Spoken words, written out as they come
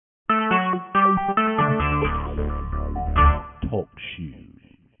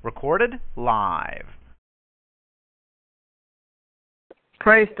Recorded live.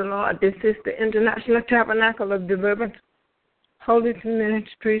 Praise the Lord. This is the International Tabernacle of Deliverance, Holy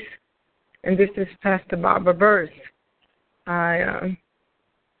Ministries, and this is Pastor Barbara Burris. I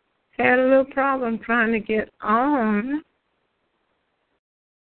had a little problem trying to get on,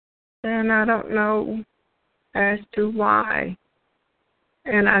 and I don't know as to why.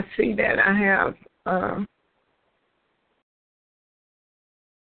 And I see that I have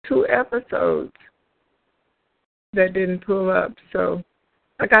 2 episodes that didn't pull up, so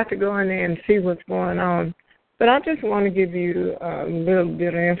I got to go in there and see what's going on. But I just want to give you a little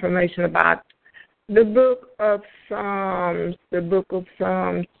bit of information about the book of Psalms,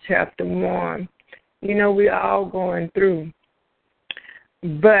 chapter 1. You know, we're all going through,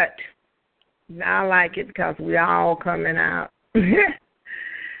 but I like it because we're all coming out.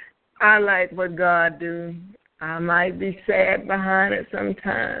 I like what God do. I might be sad behind it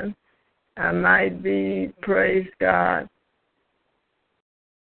sometimes. I might be, praise God,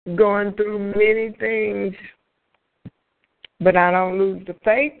 going through many things, but I don't lose the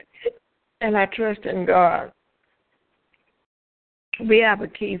faith, and I trust in God. We have a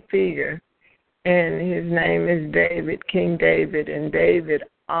key figure, and his name is David, King David, and David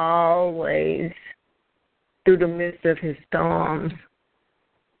always, through the midst of his storms,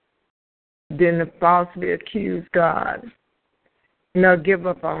 didn't falsely accuse God, nor give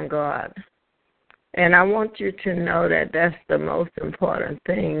up on God. And I want you to know that that's the most important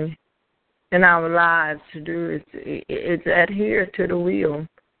thing in our lives to do is adhere to the will.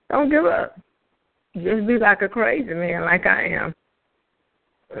 Don't give up. Just be like a crazy man like I am.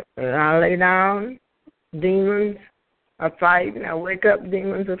 I lay down, demons are fighting. I wake up,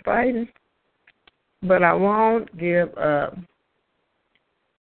 demons are fighting. But I won't give up.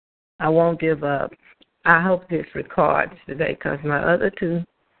 I won't give up. I hope this records today because my other 2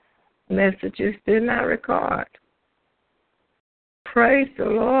 messages did not record. Praise the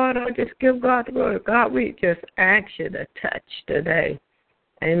Lord. I just give God the glory. God, we just ask you to touch today.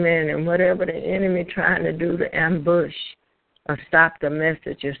 Amen. And whatever the enemy trying to do to ambush or stop the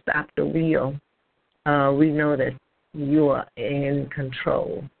message or stop the will, we know that you are in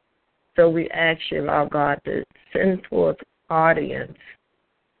control. So we ask you, Lord God, to send forth audience.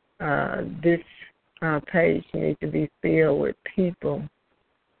 This page needs to be filled with people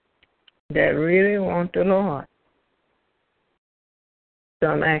that really want the Lord. So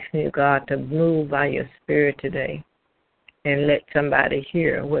I'm asking you, God, to move by your Spirit today and let somebody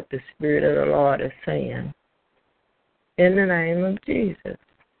hear what the Spirit of the Lord is saying. In the name of Jesus.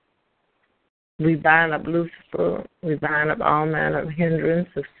 We bind up Lucifer. We bind up all manner of hindrance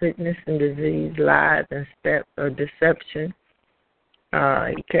of sickness and disease, lies and deception.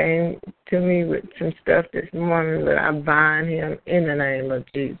 He came to me with some stuff this morning, but I bind him in the name of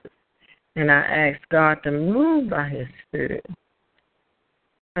Jesus. And I ask God to move by his Spirit.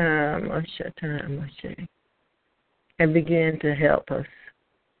 And begin to help us.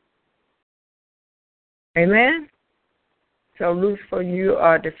 Amen? So, Lucifer, you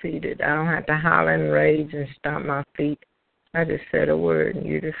are defeated. I don't have to holler and rage and stomp my feet. I just said a word and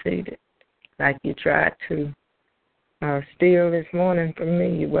you're defeated. Like you tried to steal this morning from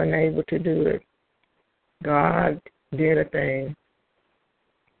me. You weren't able to do it. God did a thing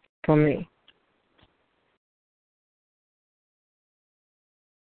for me.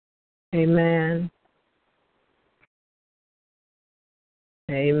 Amen.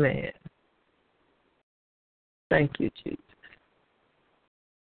 Amen. Thank you, Jesus.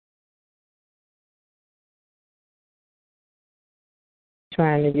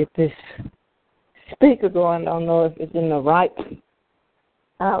 Trying to get this speaker going. Don't know if it's in the right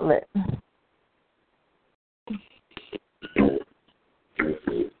outlet.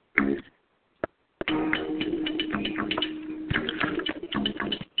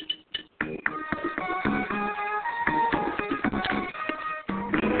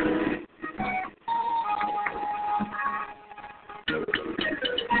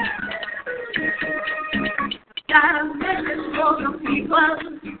 Got a message for the people.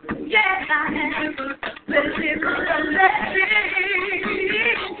 Yes, I have a message for the message.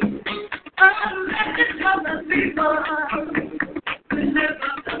 A message for the people. Deliver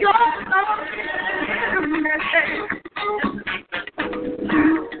your message.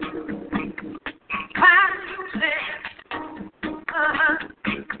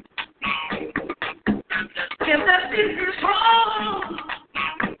 If the peace is home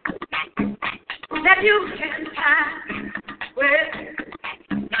that you can find where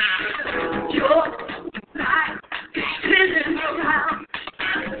your life is spinning around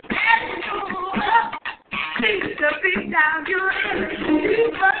and you seem to be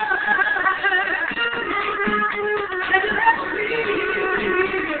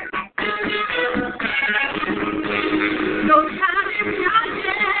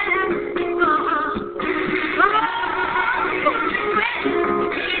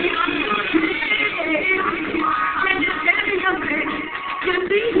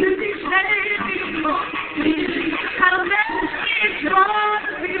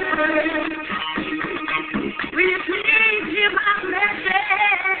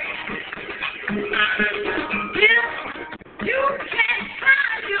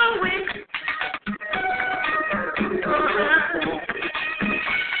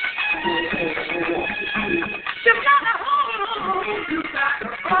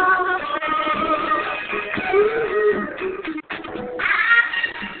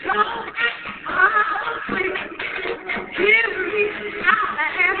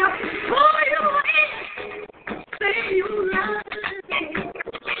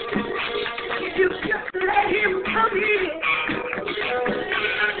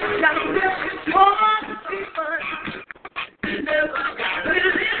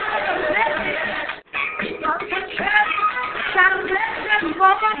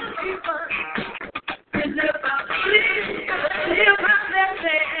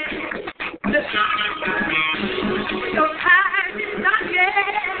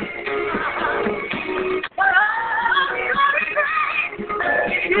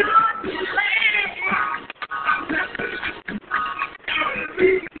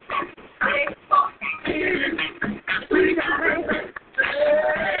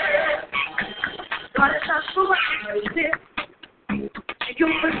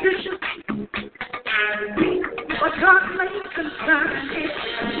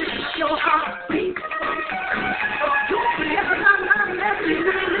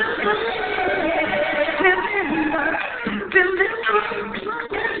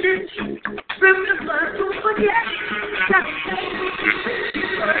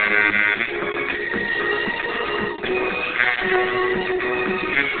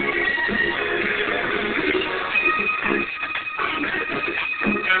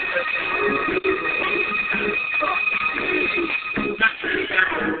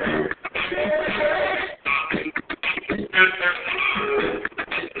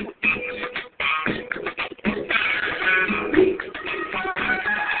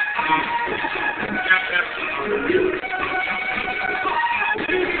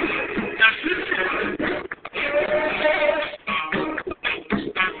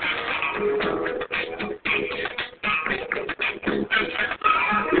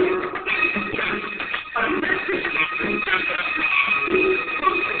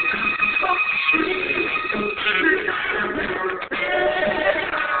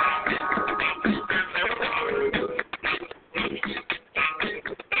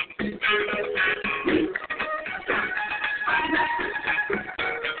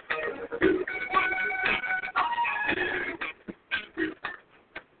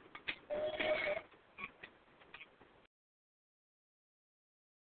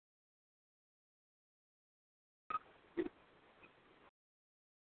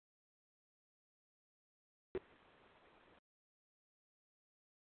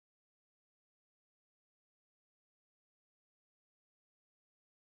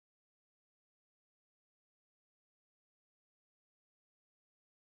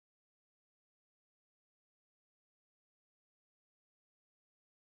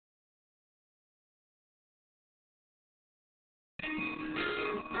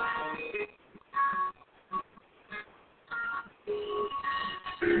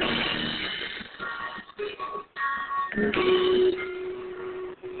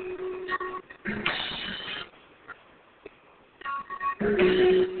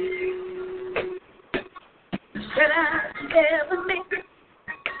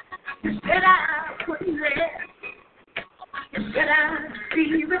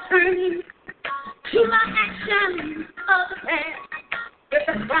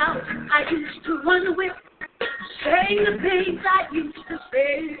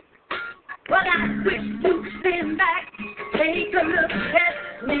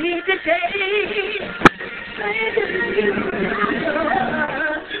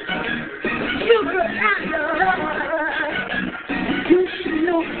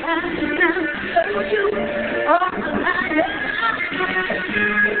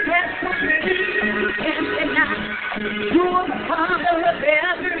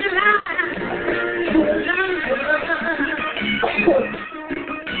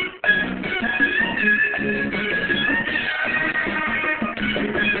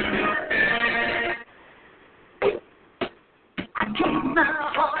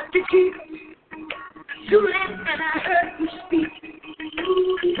my heart to keep. Too late and I heard you speak.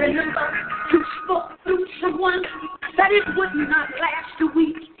 Remember, you spoke through someone that it would not last a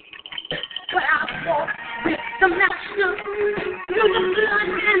week. But I walk with the master through the blood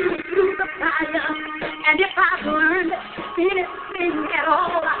and through the fire. And if I've learned anything at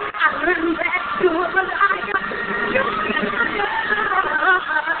all, I learned that you're a liar.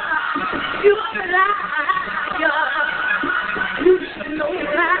 You're a liar. You should know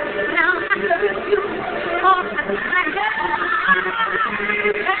right now I love you all the time.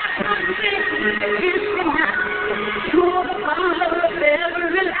 That's something is tonight. You're the father of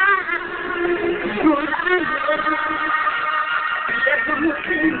every lie. You're a liar. There's one more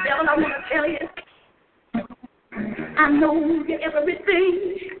thing, devil, I want to tell you. I know you're everything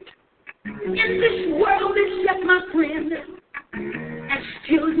in this world is yet my friend, and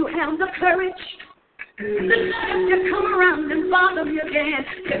still you have the courage to come around and bother me again,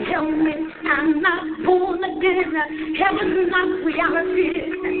 to tell me I'm not born again. Heaven's not reality.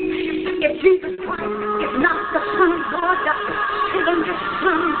 If Jesus Christ is not the Son of God, isn't the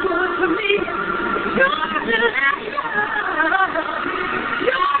Son good for me? You're a liar.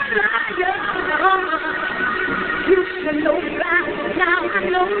 You're a liar. You should know right now I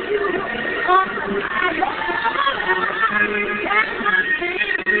know you are a liar. That's my thing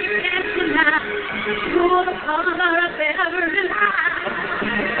tonight. You're the father of every lie.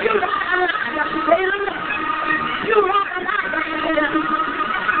 You're a liar, you're a liar.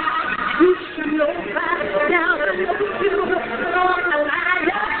 You should know right now I know you are a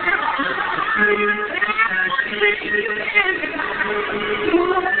liar. That's the thing you can do.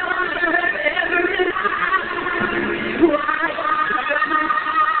 You're the father of every lie. You're a liar.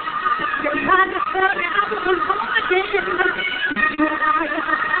 You're trying to tell me I was born again. You're a liar.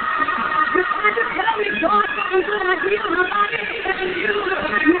 You're trying to tell me God is going to heal my body. You're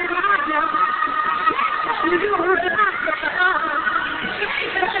a liar. You're a liar. You're a liar.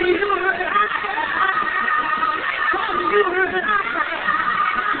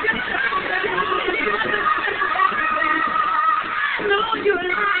 You're a liar. No, you're a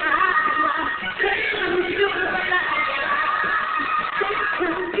liar. You're a liar.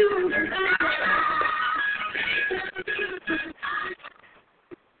 You're a liar.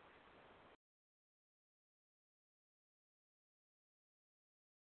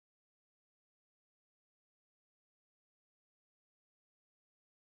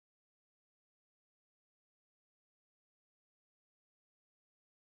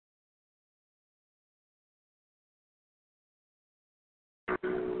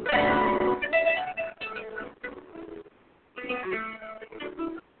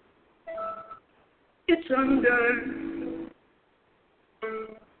 It's under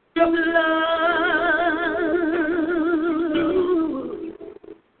the blood,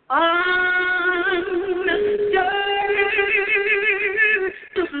 under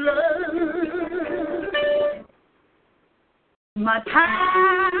the blood. My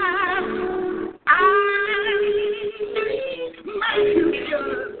time, my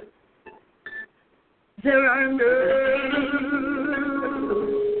future, they're under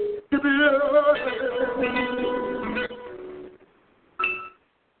the blood,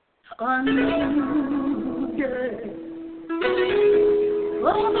 under the blood, under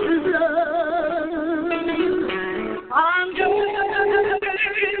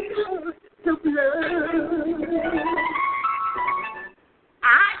the blood. I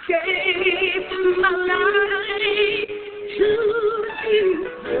gave my life to you,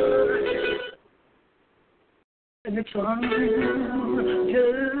 and it's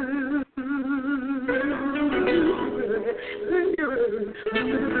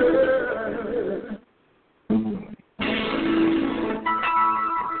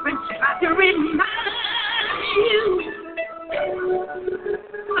try to remind you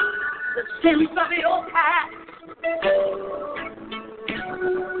the sins of your past.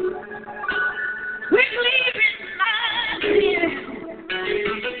 We're leaving my here.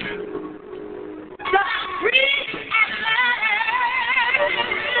 So I'm free at last.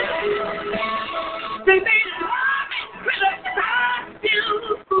 They may love and criticize you.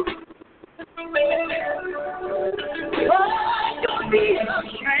 Oh, don't be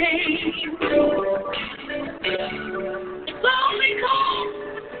ashamed. It's only because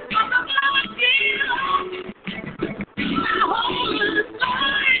of the blood of Jesus. My whole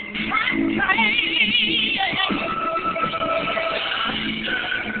life has changed.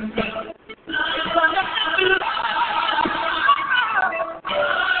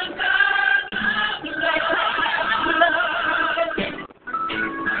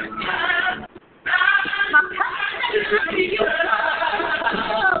 My past is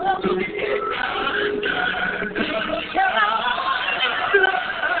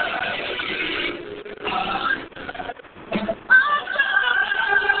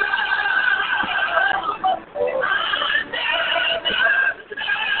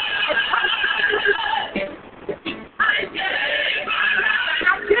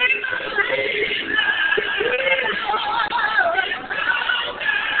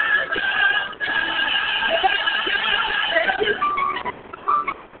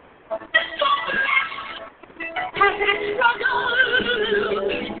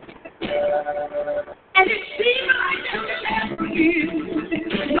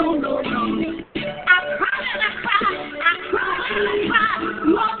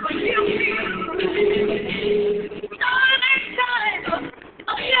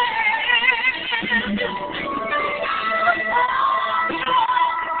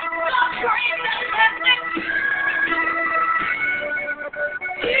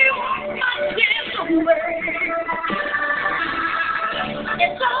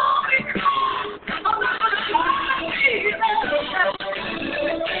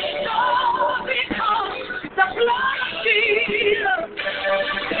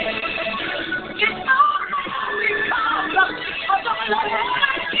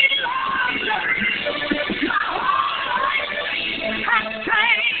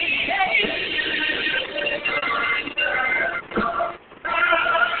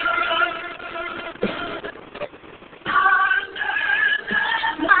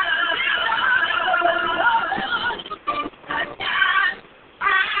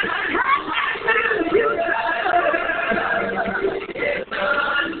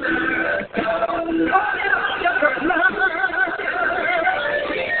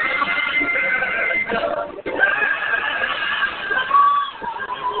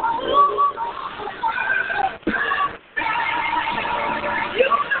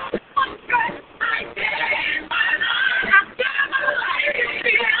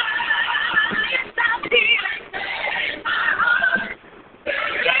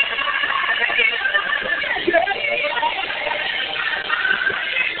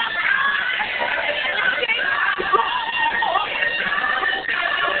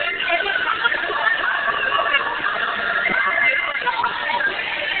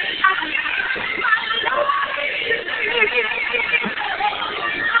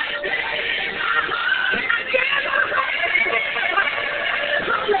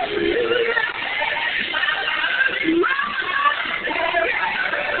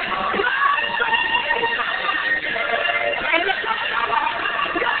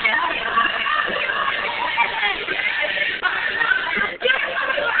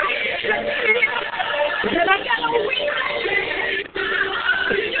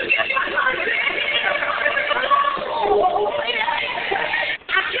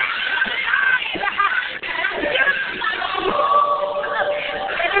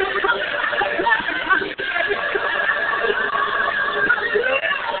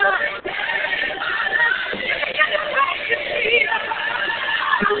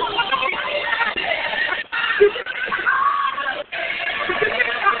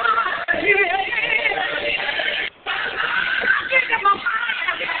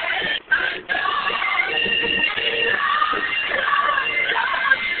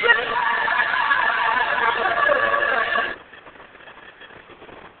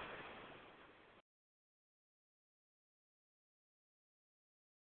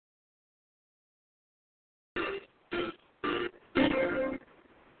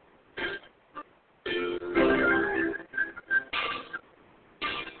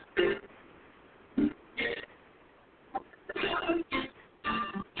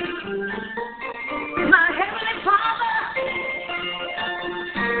My Heavenly Father,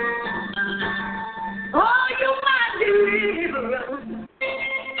 oh, you my deliverer.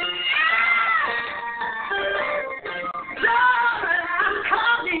 Lord, I'm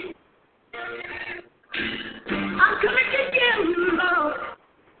coming. I'm coming to you, Lord,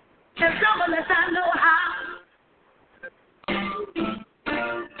 as double as I know how.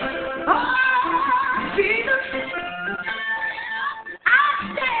 Oh, Jesus, I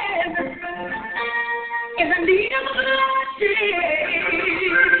stand in the need of blessing.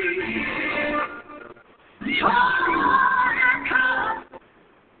 Oh, I come.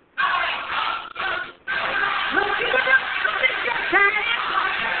 Lord, you are coming to time.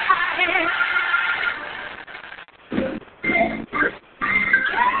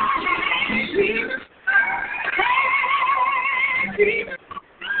 Jesus, Jesus,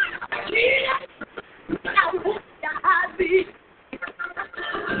 Jesus, I want to hide me.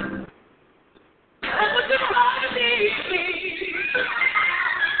 I want to hide me.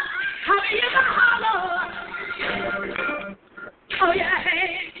 Hide in the hollow. Oh, yeah,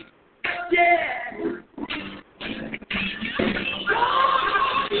 hey, yeah. Oh,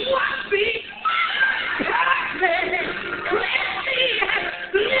 watch me. Hide me. Cleanse me.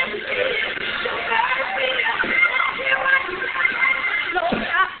 Lift me. Survive me. Here I am.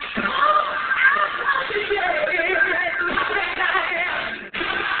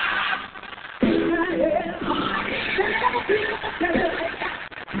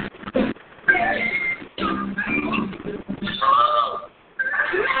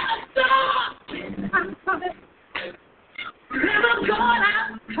 Lord,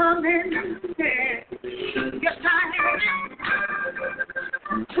 I'm coming. Yes, I am.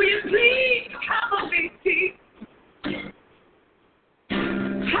 Will you please cover me, Jesus?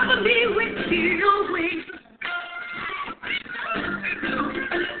 Cover me with your wings.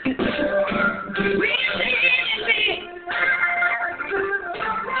 Release me.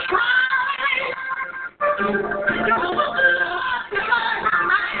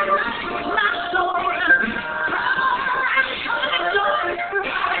 My soul.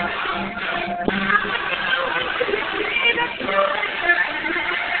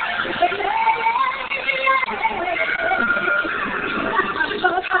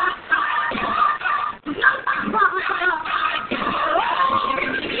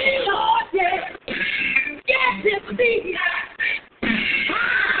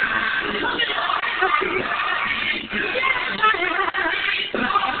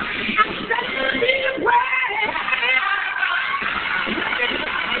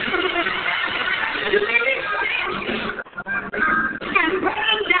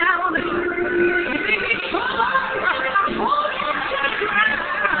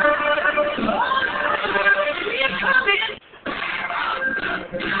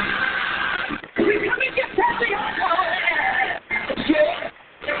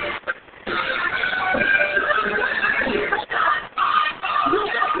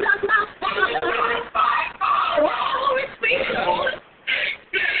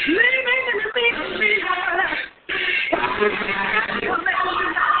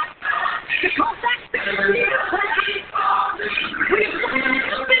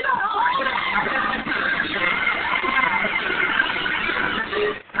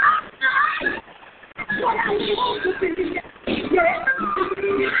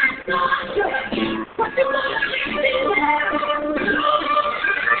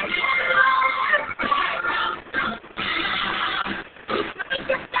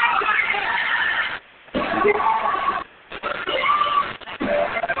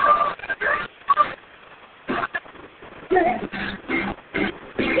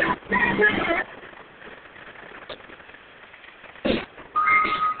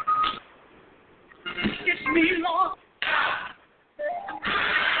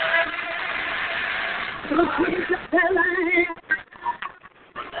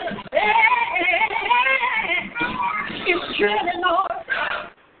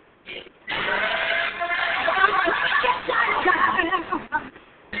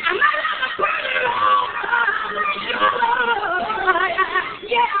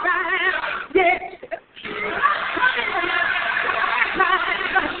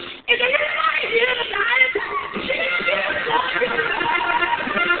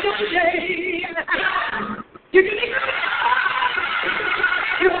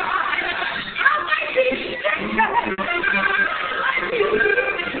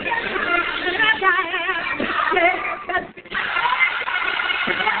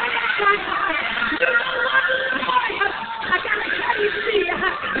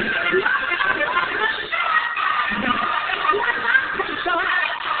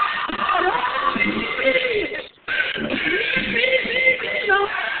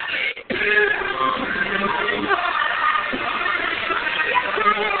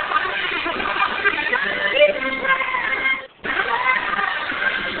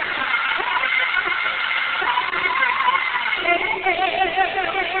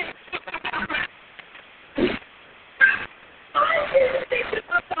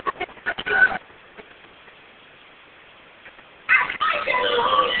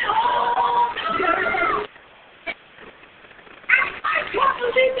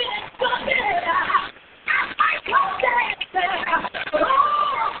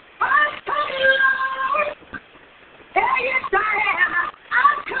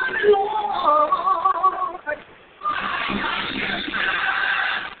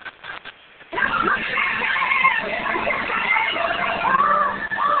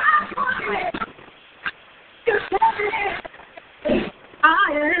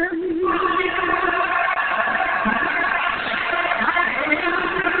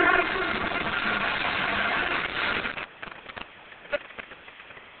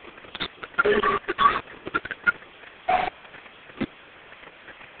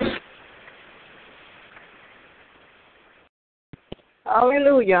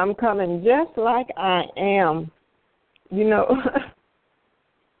 Hallelujah. I'm coming just like I am. You know,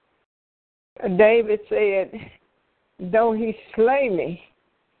 David said, though he slay me,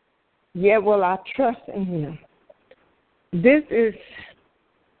 yet will I trust in him. This is,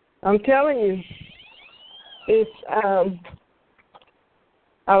 I'm telling you, it's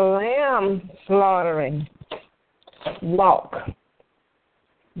a lamb slaughtering walk.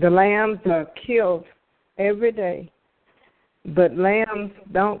 The lambs are killed every day, but lambs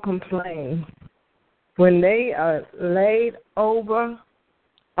don't complain. When they are laid over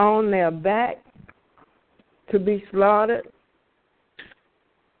on their back to be slaughtered,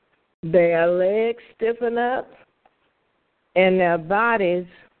 their legs stiffen up and their bodies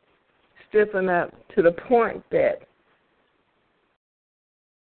stiffen up to the point that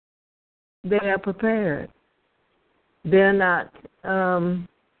they are prepared. They're not,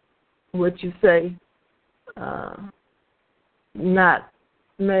 not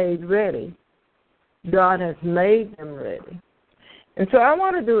made ready. God has made them ready. And so I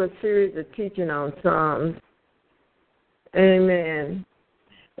want to do a series of teaching on Psalms. Amen.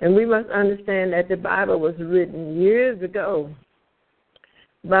 And we must understand that the Bible was written years ago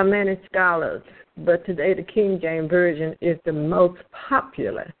by many scholars, but today the King James Version is the most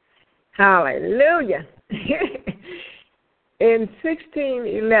popular. Hallelujah. In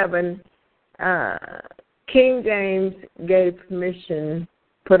 1611, King James gave permission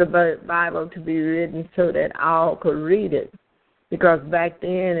for the Bible to be written so that all could read it, because back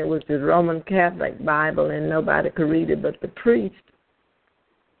then it was the Roman Catholic Bible and nobody could read it but the priest.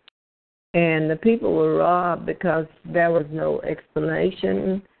 And the people were robbed because there was no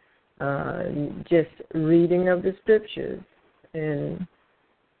explanation, just reading of the scriptures. And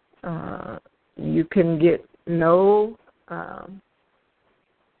you can get no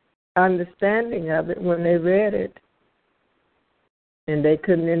understanding of it when they read it. And they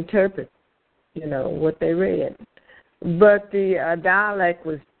couldn't interpret, what they read. But the dialect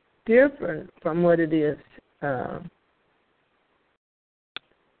was different from what it is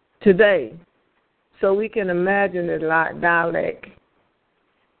today. So we can imagine the dialect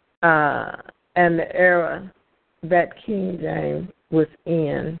and the era that King James was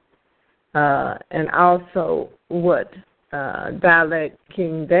in, and also what dialect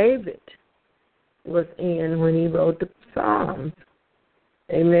King David was in when he wrote the Psalms.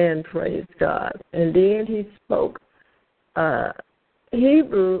 Amen, praise God. And then he spoke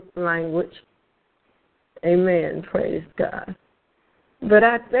Hebrew language. Amen, praise God. But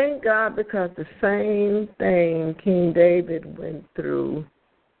I thank God because the same thing King David went through,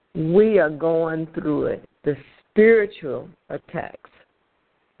 we are going through it, the spiritual attacks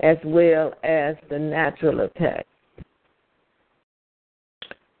as well as the natural attacks.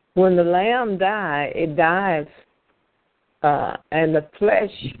 When the lamb dies, it dies, and the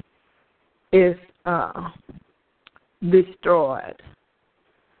flesh is destroyed.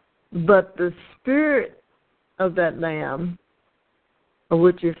 But the spirit of that lamb,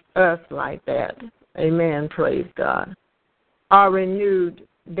 which is us like that, amen, praise God, are renewed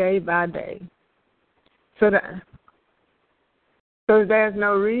day by day. So there's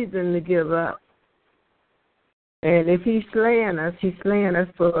no reason to give up. And if he's slaying us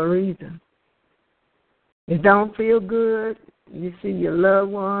for a reason. It don't feel good. You see your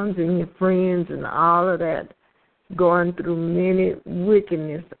loved ones and your friends and all of that going through many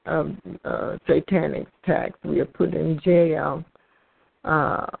wickedness of satanic attacks. We are put in jail.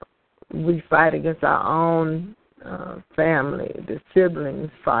 We fight against our own family. The siblings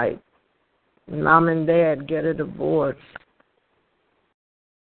fight. Mom and dad get a divorce.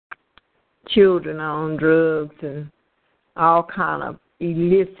 Children are on drugs and all kind of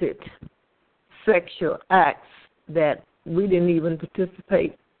illicit sexual acts that we didn't even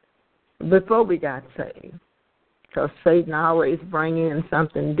participate before we got saved. Because Satan always bring in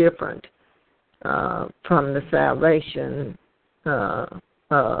something different from the salvation. And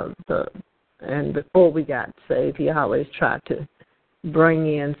before we got saved, he always tried to bring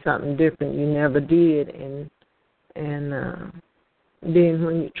in something different you never did. And then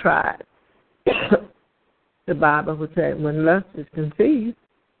when you try it, the Bible would say when lust is conceived,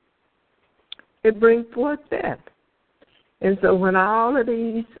 it brings forth death. And so when all of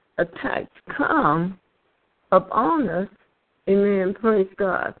these attacks come upon us, amen, praise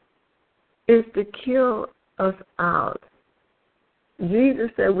God, it's to kill us out.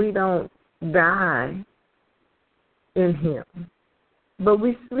 Jesus said we don't die in him, but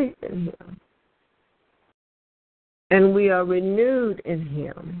we sleep in him. And we are renewed in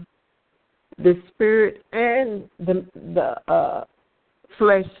him. The spirit and the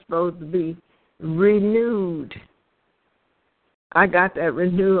flesh supposed to be renewed I got that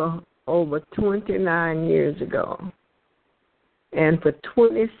renewal over 29 years ago. And for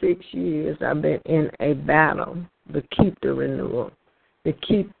 26 years, I've been in a battle to keep the renewal, to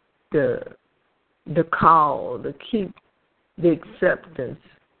keep the call, to keep the acceptance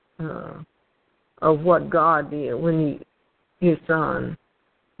of what God did when His Son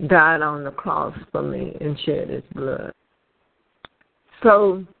died on the cross for me and shed His blood.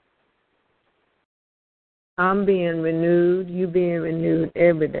 So I'm being renewed, you being renewed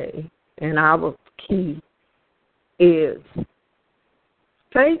every day. And our key is,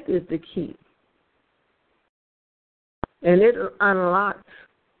 faith is the key. And it unlocks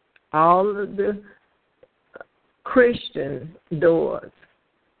all of the Christian doors.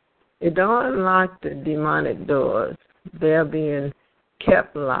 It don't unlock the demonic doors. They're being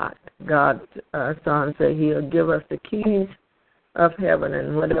kept locked. God's Son said He'll give us the keys of heaven,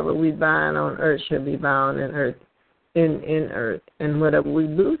 and whatever we bind on earth shall be bound in earth, in earth, and whatever we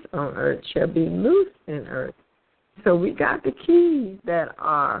loose on earth shall be loosed in earth. So we got the keys that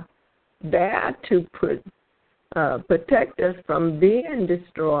are there to protect us from being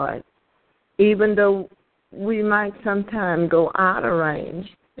destroyed, even though we might sometimes go out of range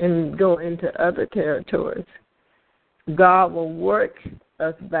and go into other territories. God will work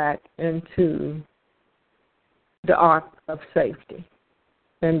us back into the ark of safety,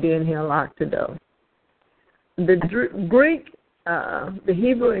 and then He'll lock the door. The Greek, the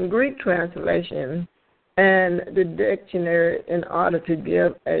Hebrew and Greek translation and the dictionary, in order to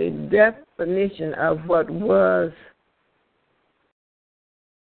give a definition of what was,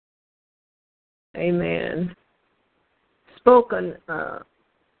 amen, spoken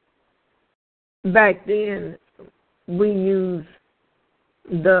back then, we use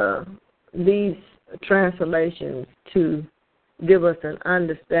these translations to give us an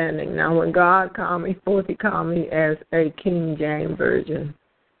understanding. Now, when God called me forth, He called me as a King James Version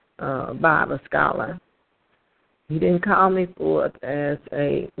Bible scholar. He didn't call me forth as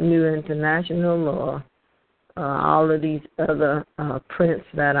a New International or all of these other prints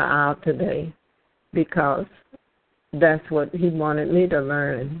that are out today, because that's what He wanted me to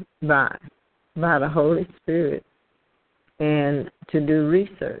learn by the Holy Spirit and to do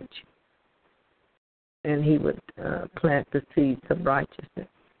research. And He would plant the seeds of righteousness.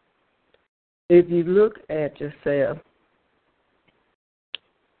 If you look at yourself,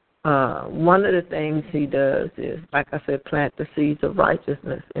 one of the things He does is, like I said, plant the seeds of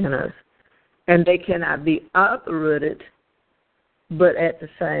righteousness in us. And they cannot be uprooted, but at the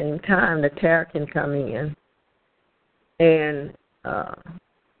same time, the terror can come in. And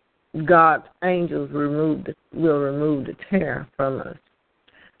God's angels will remove the terror from us.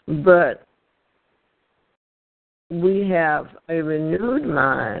 But we have a renewed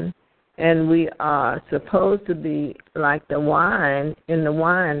mind, and we are supposed to be like the wine in the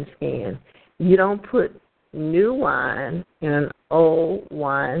wineskin. You don't put new wine in an old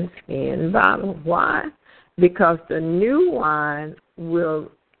wineskin bottle. Why? Because the new wine will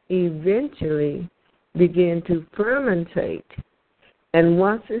eventually begin to fermentate. And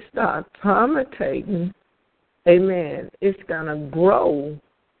once it starts fermentating, amen, it's going to grow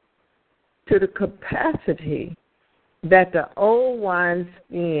to the capacity that the old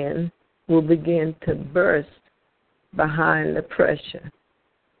wineskin will begin to burst behind the pressure.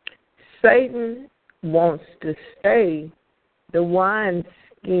 Satan wants to stay the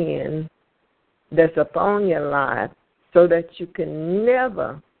wineskin that's upon your life so that you can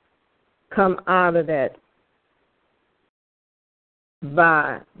never come out of that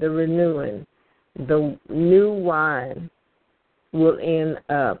by the renewing. The new wine will end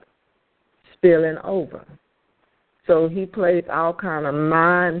up spilling over. So he plays all kind of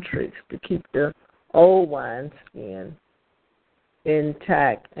mind tricks to keep the old wineskin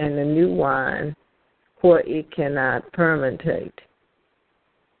intact and the new wine where it cannot fermentate.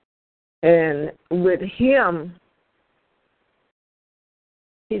 And with him,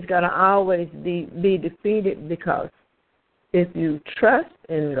 he's going to always be defeated, because if you trust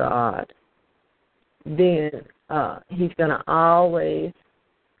in God, then he's going to always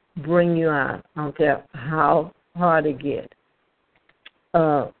bring you out. I don't care how hard it gets.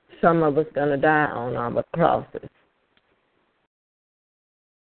 Some of us going to die on our crosses.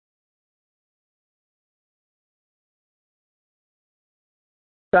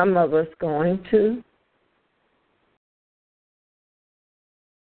 Some of us going to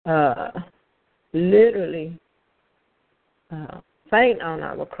literally faint on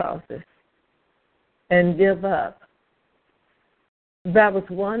our crosses and give up. That was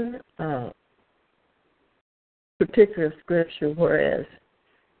one particular scripture, whereas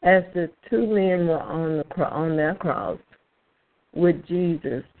as the two men were on their cross, with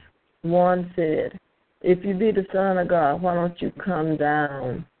Jesus. One said, if you be the Son of God, why don't you come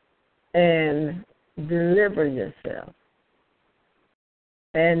down and deliver yourself?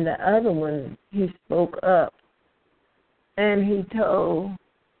 And the other one, he spoke up and he told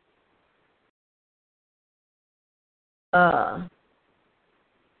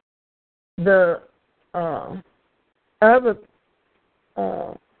the other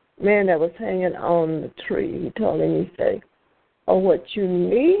man that was hanging on the tree, he told him, he said, oh, what you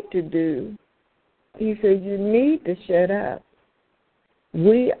need to do, he said, you need to shut up.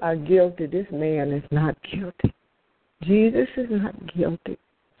 We are guilty. This man is not guilty. Jesus is not guilty,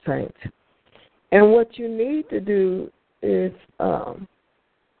 saints. And what you need to do is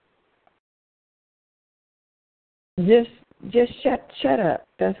just shut up.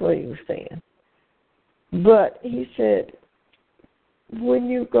 That's what he was saying. But he said, when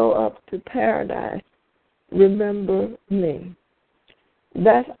you go up to paradise, remember me.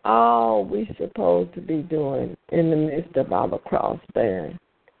 That's all we're supposed to be doing in the midst of our cross bearing.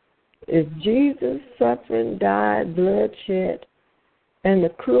 Is Jesus suffering, died, bloodshed, and the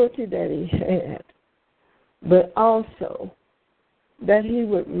cruelty that he had, but also that he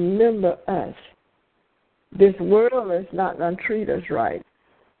would remember us. This world is not going to treat us right,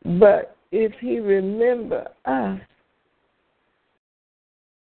 but if he remember us,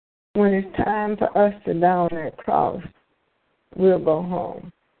 when it's time for us to die on that cross, we'll go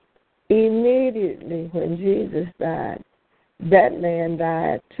home. Immediately when Jesus died, that man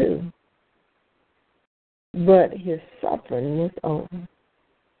died too. But his suffering was over.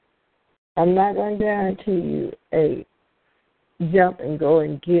 I'm not going to guarantee you a jump and go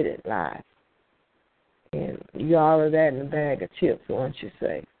and get it life. And you all of that in a bag of chips, won't you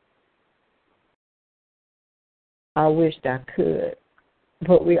say? I wished I could.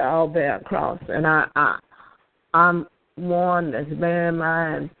 But we all bear a cross. And I'm one that's bearing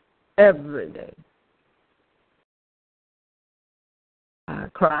mine every day. I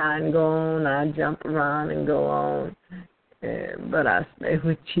cry and go on. I jump around and go on. But I stay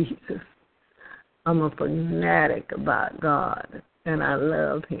with Jesus. I'm a fanatic about God, and I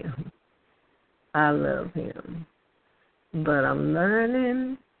love him. I love him. But I'm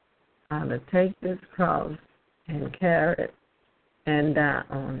learning how to take this cross and carry it and die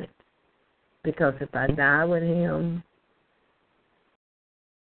on it. Because if I die with him,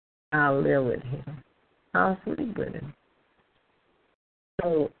 I'll live with him. I'll sleep with him.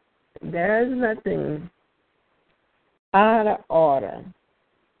 So there's nothing out of order.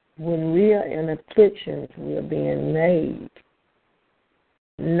 When we are in afflictions, we are being made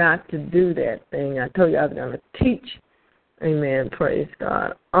not to do that thing. I told you I was going to teach, amen, praise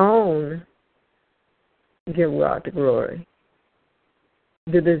God, on give God the glory,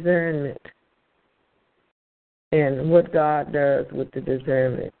 the discernment, and what God does with the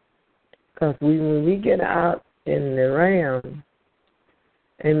discernment. Because when we get out in the realm,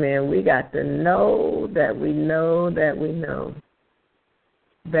 amen, we got to know that we know that we know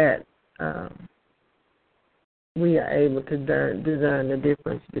that we are able to discern the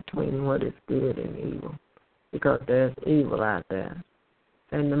difference between what is good and evil, because there's evil out there,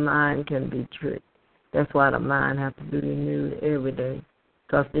 and the mind can be tricked. That's why the mind has to be renewed every day,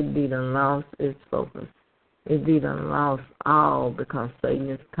 because it be done lost its focus. It be done lost all because Satan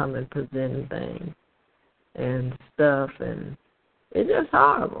is coming presenting things and stuff, and it's just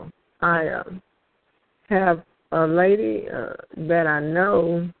horrible. I have a lady that I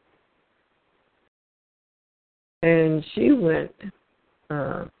know, and she went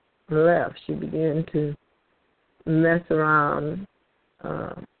left. She began to mess around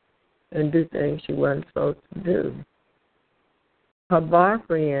and do things she wasn't supposed to do. Her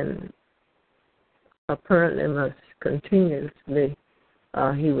boyfriend apparently must continuously,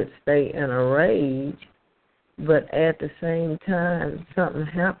 he would stay in a rage, but at the same time, something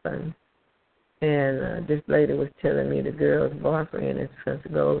happened. And this lady was telling me the girl's boyfriend is supposed to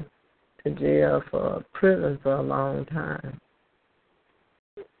go to jail for prison for a long time.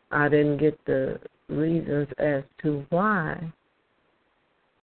 I didn't get the reasons as to why,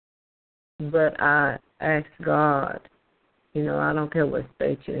 but I asked God, I don't care what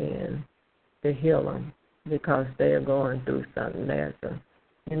state you're in, to heal them, because they are going through something. There's a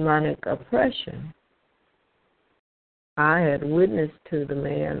demonic oppression. I had witnessed to the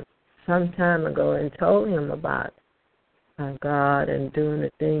man some time ago and told him about God and doing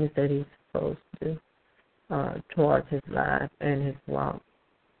the things that he's supposed to do towards his life and his walk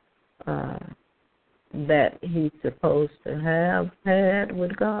that he's supposed to have had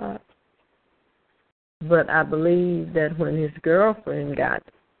with God. But I believe that when his girlfriend got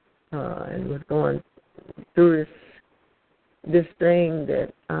and was going through this this thing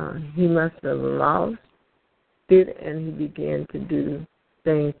that he must have lost it, and he began to do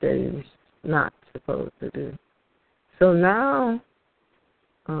things that he was not supposed to do. So now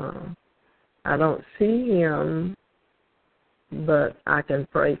I don't see him, but I can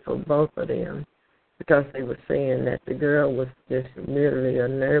pray for both of them, because they were saying that the girl was just literally a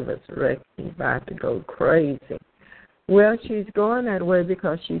nervous wreck. She's about to go crazy. Well, she's going that way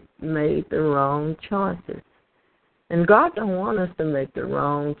because she made the wrong choices. And God don't want us to make the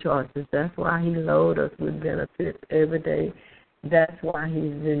wrong choices. That's why he loads us with benefits every day. That's why he's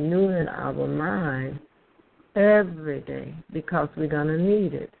renewing our mind every day, because we're going to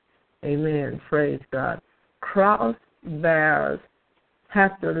need it. Amen. Praise God. Cross bearers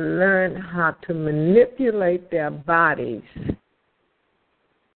have to learn how to manipulate their bodies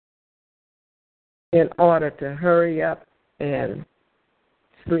in order to hurry up and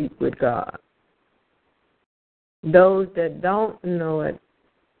sleep with God. Those that don't know it,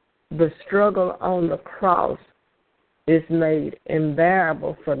 the struggle on the cross is made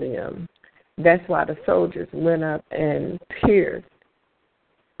unbearable for them. That's why the soldiers went up and pierced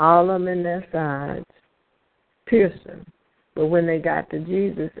all of them in their sides, pierced them. But when they got to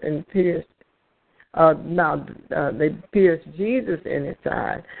Jesus and pierced, they pierced Jesus in his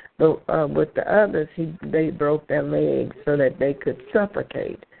side. But with the others, they broke their legs so that they could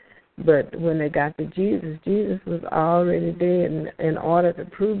suffocate. But when they got to Jesus, Jesus was already dead. And in order to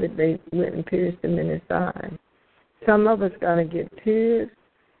prove it, they went and pierced him in his side. Some of us going to get pierced,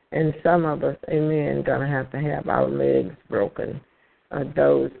 and some of us, amen, going to have our legs broken.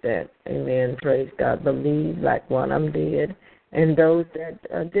 Those that, amen, praise God, believe like one of them did, and those that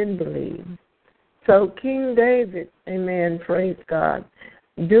didn't believe. So King David, amen, praise God,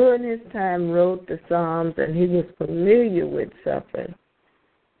 during his time wrote the Psalms, and he was familiar with suffering.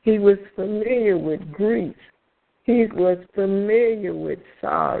 He was familiar with grief. He was familiar with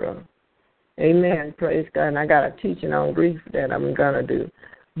sorrow. Amen, praise God. And I got a teaching on grief that I'm going to do.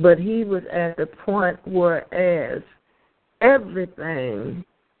 But he was at the point whereas everything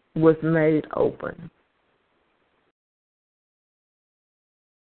was made open.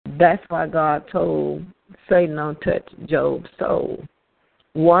 That's why God told Satan, don't touch Job's soul.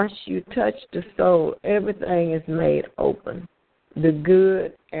 Once you touch the soul, everything is made open, the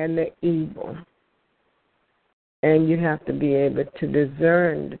good and the evil. And you have to be able to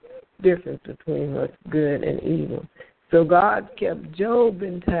discern the difference between what's good and evil. So God kept Job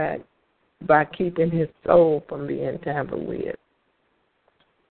intact by keeping his soul from being tampered with.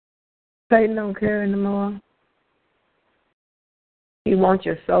 Satan don't care anymore. He wants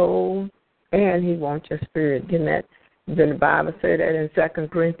your soul and he wants your spirit. Didn't the Bible say that in 2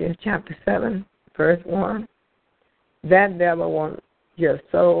 Corinthians chapter 7, verse 1? That devil wants your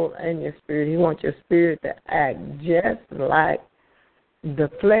soul and your spirit. He wants your spirit to act just like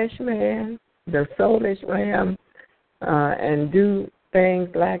the flesh man, the soulish realm, and do things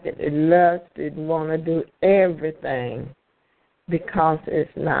like it. It lusts, it want to do everything because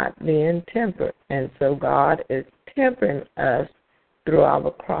it's not being tempered. And so God is tempering us through our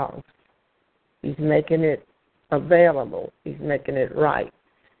cross. He's making it available. He's making it right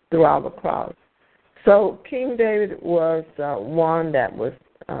through our cross. So King David was one that was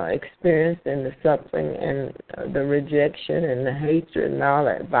experienced in the suffering and the rejection and the hatred and all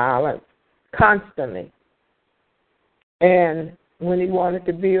that violence constantly. And when he wanted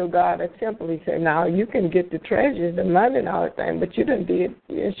to build God a temple, he said, now you can get the treasures, the money and all that thing, but you done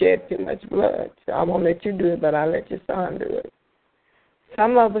shed too much blood. So I won't let you do it, but I'll let your son do it.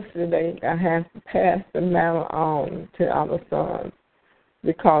 Some of us today have to pass the mantle on to our sons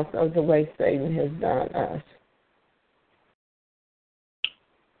because of the way Satan has done us.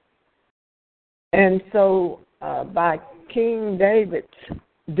 And so by King David's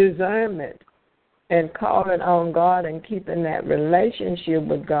discernment and calling on God and keeping that relationship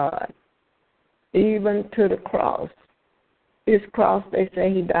with God, even to the cross. His cross, they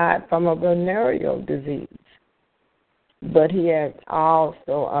say he died from a venereal disease. But he had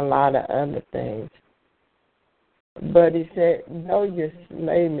also a lot of other things. But he said, though you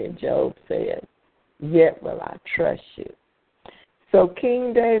slay me, Job said, yet will I trust you. So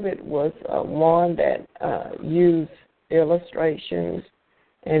King David was one that used illustrations,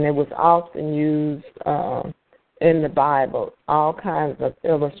 and it was often used in the Bible, all kinds of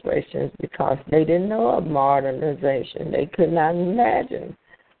illustrations, because they didn't know of modernization. They could not imagine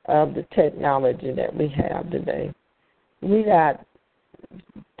of the technology that we have today. We got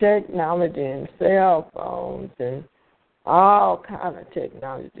technology and cell phones and all kind of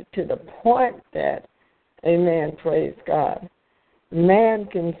technology to the point that, amen, praise God, man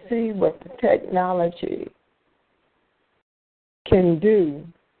can see what the technology can do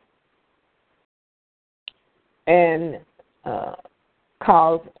and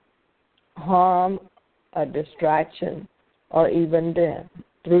cause harm, a distraction, or even death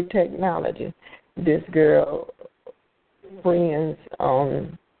through technology. This girl, friends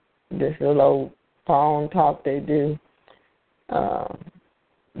on this little old phone talk they do,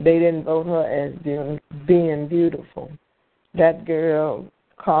 they didn't vote her as being beautiful. That girl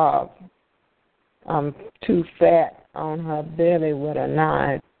carved too fat on her belly with a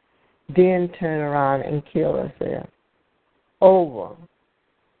knife, then turn around and kill herself over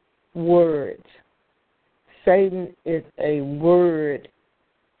words. Satan is a word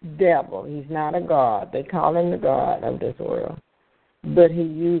devil. He's not a god. They call him the god of this world. But he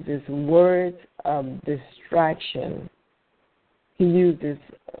uses words of distraction. He uses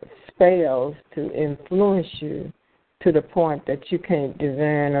spells to influence you to the point that you can't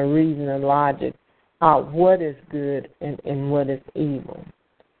discern or reason or logic out what is good and what is evil.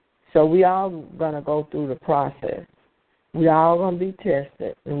 So we all going to go through the process. We all going to be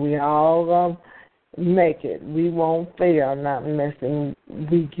tested, and we all going to make it. We won't fail, not unless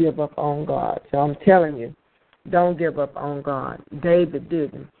we give up on God. So I'm telling you, don't give up on God. David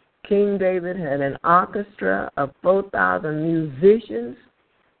didn't. King David had an orchestra of 4,000 musicians.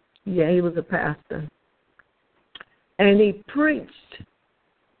 Yeah, he was a pastor. And he preached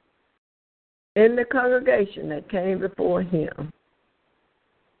in the congregation that came before him.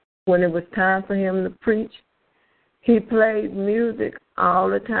 When it was time for him to preach, he played music all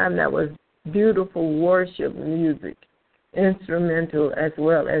the time that was beautiful worship music, instrumental as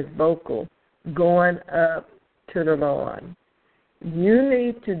well as vocal, going up to the Lord. You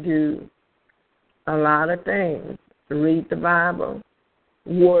need to do a lot of things. Read the Bible,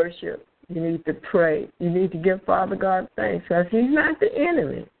 worship. You need to pray. You need to give Father God thanks because he's not the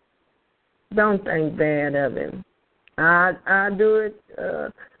enemy. Don't think bad of him. I do it.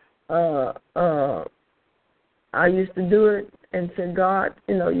 I used to do it and say, God,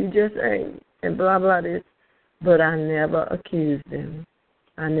 you just ain't, and blah, blah, this. But I never accused him.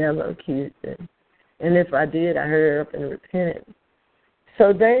 And if I did, I hurried up and repented.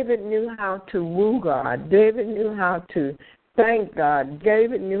 So David knew how to woo God. David knew how to thank God.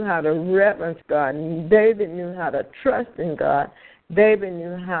 David knew how to reverence God. David knew how to trust in God. David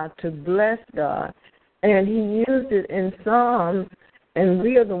knew how to bless God. And he used it in Psalms. And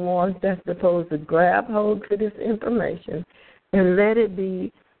we are the ones that's supposed to grab hold to this information and let it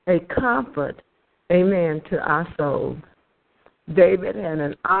be a comfort, amen, to our souls. David had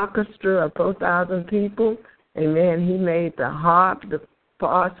an orchestra of 4,000 people. Amen. He made the harp, the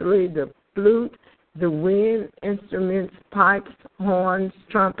psaltery, the flute, the wind instruments, pipes, horns,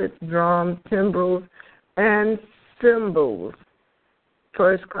 trumpets, drums, timbrels, and cymbals.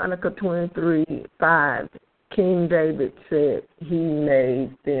 1 Chronicles 23:5. King David said he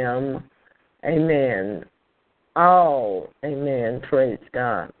made them, amen, all, amen, praise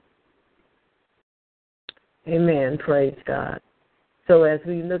God. Amen, praise God. So as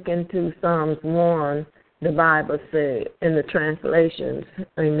we look into Psalms 1, the Bible said in the translations,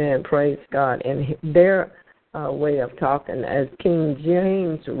 amen, praise God, and their way of talking, as King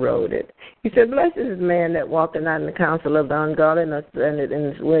James wrote it, he said, blessed is the man that walketh not in the counsel of the ungodly, nor standeth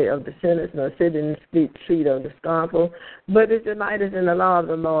in the way of the sinners, nor sitteth in the seat of the scornful, but his delight is in the law of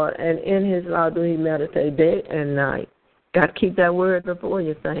the Lord, and in his law do he meditate day and night. Got to keep that word before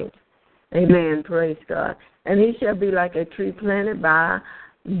you, saints. Amen, praise God. And he shall be like a tree planted by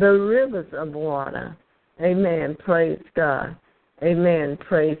the rivers of water. Amen, praise God. Amen,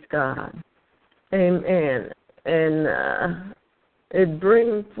 praise God. Amen. And it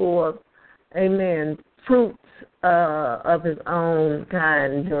brings forth, amen, fruits of his own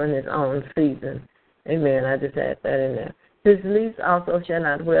kind during his own season. Amen. I just add that in there. His leaves also shall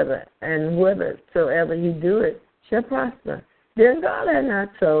not wither, and whithersoever he do it shall prosper. Then God had not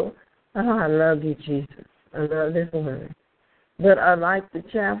so. Oh, I love you, Jesus. I love this word. But I like the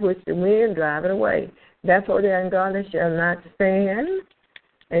chaff which the wind driveth away. Therefore the ungodly shall not stand.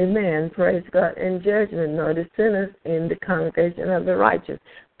 Amen. Praise God. In judgment, nor the sinners in the congregation of the righteous.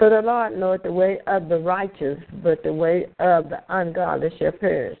 For the Lord knoweth the way of the righteous, but the way of the ungodly shall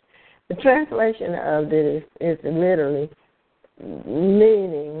perish. The translation of this is literally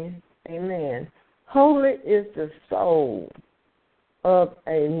meaning, amen, holy is the soul of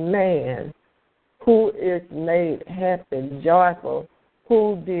a man who is made happy, joyful,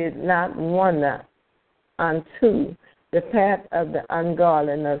 who did not wander unto the path of the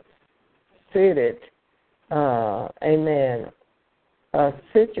ungodliness, seated, amen,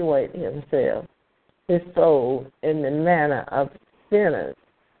 situate himself, his soul, in the manner of sinners,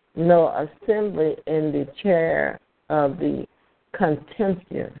 nor assembly in the chair of the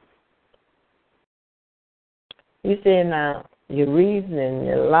contemptuous. You see now, your reasoning,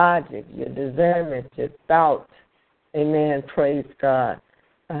 your logic, your discernment, your thoughts, amen, praise God,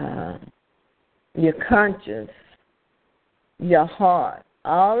 your conscience, your heart,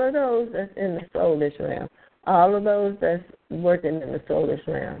 all of those that's in the soulish realm, all of those that's working in the soulish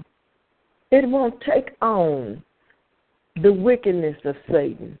realm, it won't take on the wickedness of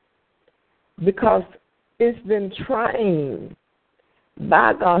Satan because it's been trained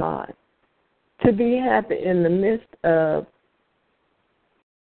by God to be happy in the midst of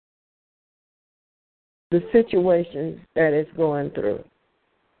the situations that it's going through.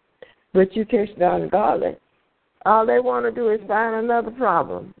 But you catch the ungodly, all they want to do is find another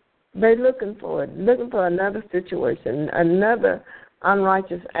problem. They're looking for it, looking for another situation, another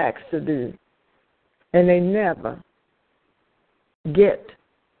unrighteous act to do. And they never get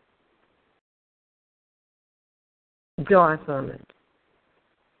joy from it.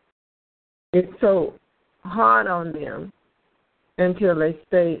 It's so hard on them until they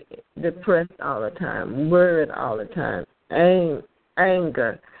stay depressed all the time, worried all the time,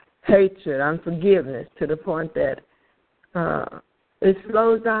 anger, hatred, unforgiveness, to the point that it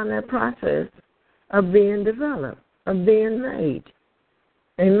slows down that process of being developed, of being made.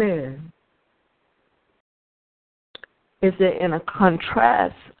 Amen. It's in a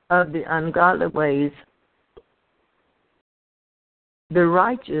contrast of the ungodly ways, the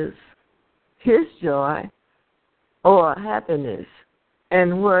righteous, his joy or happiness,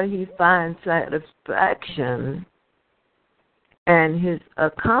 and where he finds satisfaction and his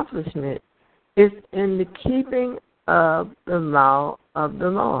accomplishment is in the keeping of the law of the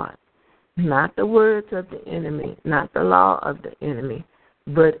Lord. Not the words of the enemy, not the law of the enemy,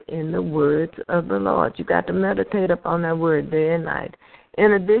 but in the words of the Lord. You got to meditate upon that word day and night.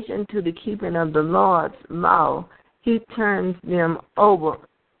 In addition to the keeping of the Lord's law, he turns them over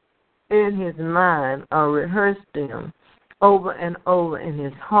in his mind or rehearse them over and over in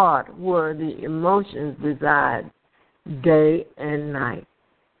his heart where the emotions reside day and night.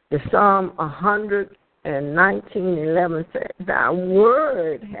 The Psalm 119:11 says, "Thy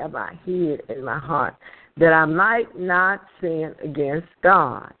word have I hid in my heart, that I might not sin against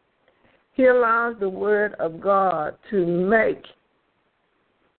God." He allows the word of God to make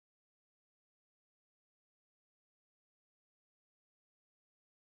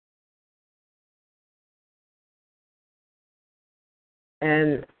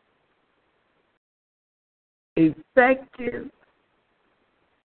an effective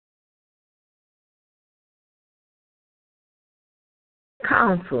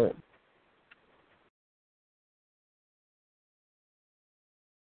counsel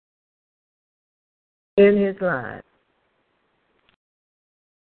in his life.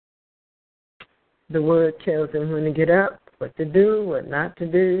 The word tells him when to get up, what to do, what not to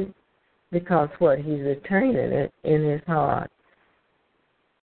do, because what he's retaining it in his heart.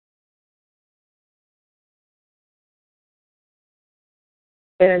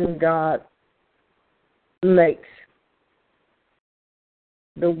 And God makes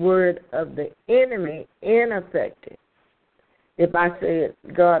the word of the enemy ineffective. If I said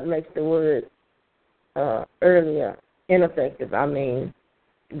God makes the word earlier ineffective, I mean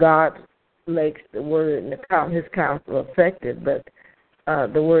God makes the word and his counsel effective, but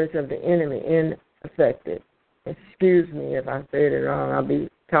the words of the enemy ineffective. Excuse me if I said it wrong. I'll be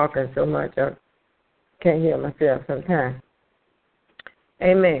talking so much I can't hear myself sometimes.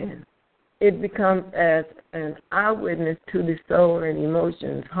 Amen. It becomes as an eyewitness to the soul and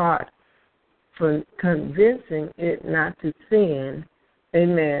emotions, heart, for convincing it not to sin.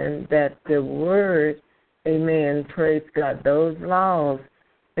 Amen. That the word, amen, praise God, those laws,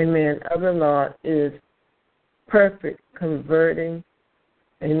 amen, of the Lord is perfect, converting,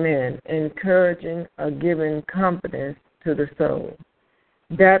 amen, encouraging or giving confidence to the soul.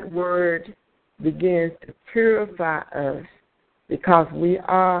 That word begins to purify us because we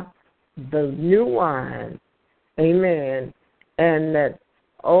are the new wine, amen, and that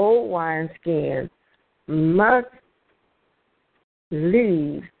old wineskin must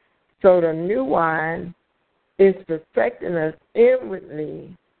leave so the new wine is perfecting us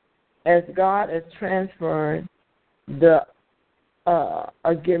inwardly as God is transferring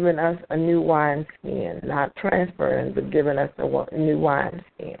giving us a new wineskin, not transferring, but giving us a new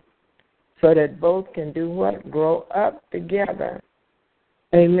wineskin, so that both can do what? Grow up together.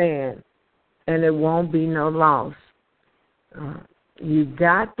 Amen. And it won't be no loss. You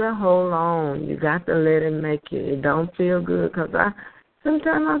got to hold on. You got to let it make you. It don't feel good because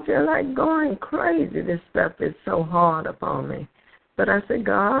sometimes I feel like going crazy. This stuff is so hard upon me. But I say,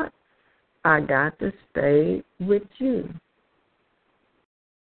 God, I got to stay with you.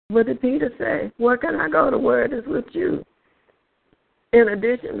 What did Peter say? Where can I go? The word is with you. In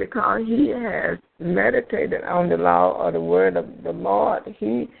addition, because he has meditated on the law or the word of the Lord,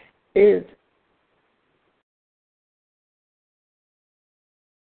 he is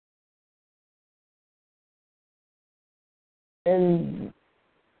in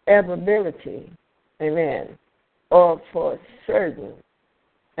ability, amen, or for certain.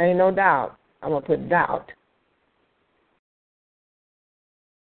 Ain't no doubt. I'm going to put doubt.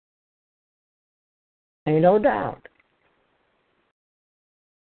 Ain't no doubt.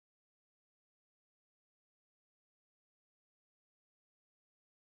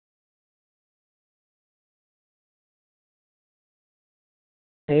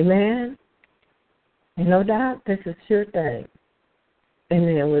 Amen. Ain't no doubt. This is sure thing.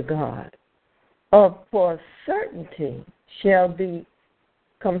 Amen with God. Of for certainty shall be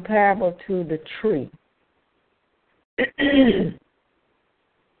comparable to the tree.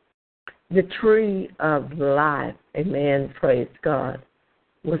 The tree of life, amen, praise God,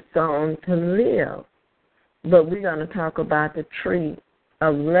 was sown to live. But we're going to talk about the tree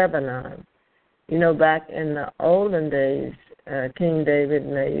of Lebanon. You know, back in the olden days, King David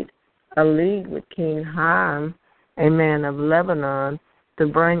made a league with King Hiram, amen, of Lebanon, to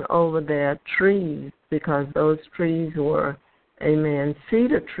bring over their trees, because those trees were, amen,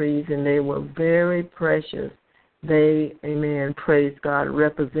 cedar trees, and they were very precious. They, amen, praise God,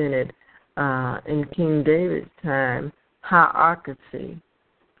 represented in King David's time hierarchy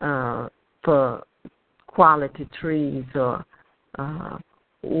for quality trees, or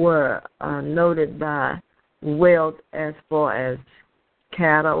were noted by wealth as far as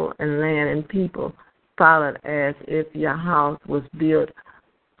cattle and land and people, followed as if your house was built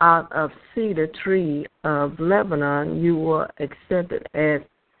out of cedar tree of Lebanon, you were accepted as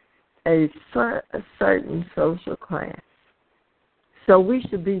a certain social class. So we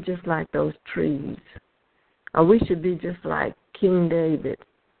should be just like those trees, or we should be just like King David,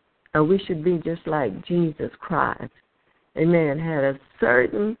 or we should be just like Jesus Christ. Amen. Had a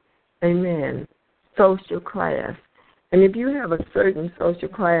certain, amen, social class. And if you have a certain social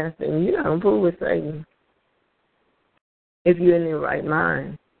class, then you don't fool with Satan if you're in your right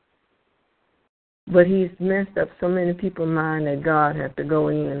mind. But he's messed up so many people's mind that God has to go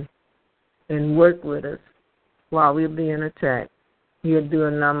in and work with us while we're being attacked. He'll do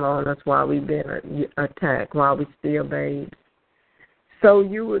a number on us while we're being attacked, while we're still babes. So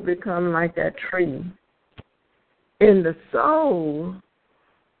you would become like that tree. In the soul,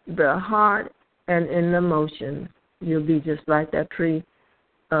 the heart, and in the emotions, you'll be just like that tree,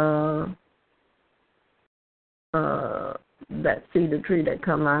 that cedar tree that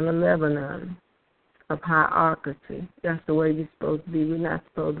come out of Lebanon, of hierarchy. That's the way you're supposed to be. We're not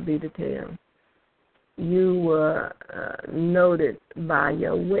supposed to be the tail. You were noted by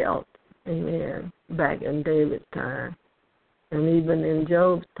your wealth, amen, back in David's time. And even in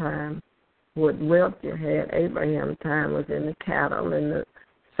Job's time, what wealth you had, Abraham's time, was in the cattle and the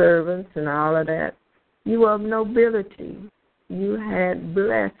servants and all of that. You were of nobility. You had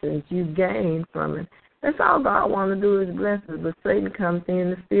blessings. You gained from it. That's all God wants to do is bless us, but Satan comes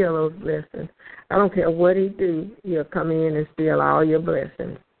in to steal those blessings. I don't care what he do, he'll come in and steal all your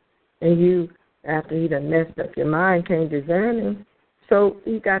blessings. And you, after he done messed up your mind, can't discern him, so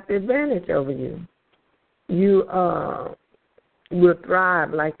he got the advantage over you. You will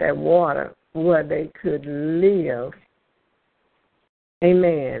thrive like that water where they could live,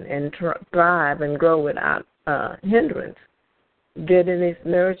 amen, and thrive and grow without hindrance, getting its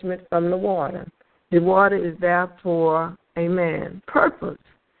nourishment from the water. The water is there for, amen, purpose.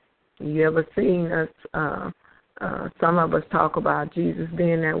 You ever seen us, some of us talk about Jesus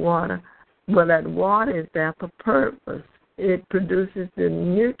being that water. Well, that water is there for purpose. It produces the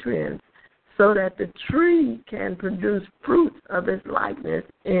nutrients so that the tree can produce fruits of its likeness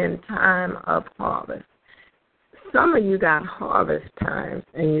in time of harvest. Some of you got harvest times,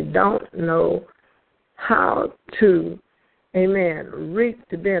 and you don't know how to, amen, reap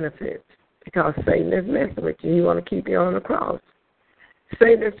the benefits because Satan is messing with you. You want to keep you on the cross.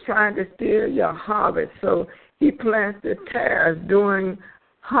 Satan is trying to steal your harvest, so he plants the tares during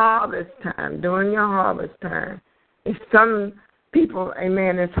harvest time, during your harvest time. If some people,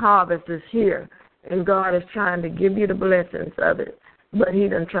 amen, this harvest is here, and God is trying to give you the blessings of it, but he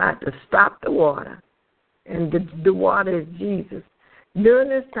done tried to stop the water, and the water is Jesus. During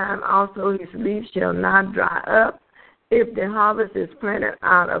this time also his leaf shall not dry up. If the harvest is planted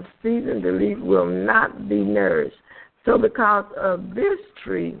out of season, the leaf will not be nourished. So because of this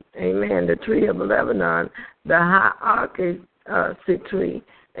tree, amen, the tree of Lebanon, the hierarchy tree,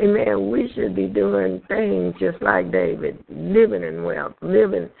 amen, we should be doing things just like David, living in wealth,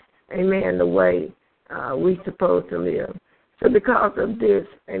 living, amen, the way we're supposed to live. So because of this,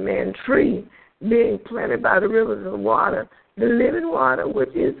 amen, tree being planted by the rivers of water, the living water,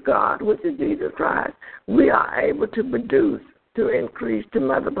 which is God, which is Jesus Christ, we are able to produce, to increase, to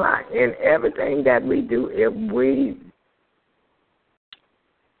multiply in everything that we do. If we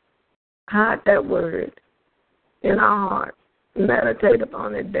hide that word in our heart, meditate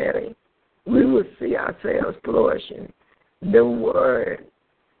upon it daily, we will see ourselves flourishing. The word,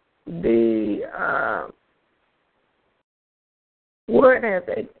 word has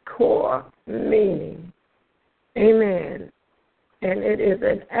a core meaning. Amen. And it is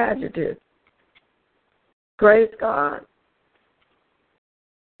an adjective. Praise God.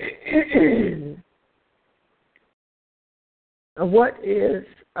 What it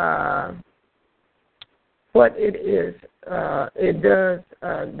is, it does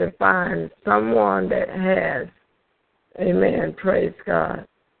define someone that has, amen, praise God.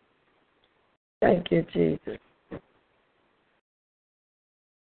 Thank you, Jesus.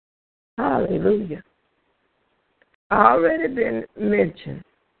 Hallelujah. Already been mentioned.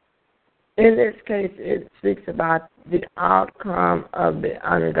 In this case, it speaks about the outcome of the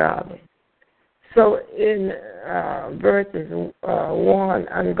ungodly. So in verses 1,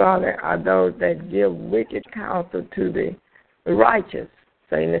 ungodly are those that give wicked counsel to the righteous.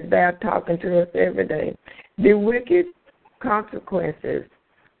 Saying that they're talking to us every day. The wicked consequences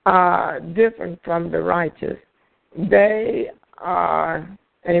are different from the righteous. They are,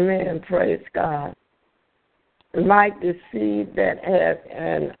 amen, praise God, like the seed that has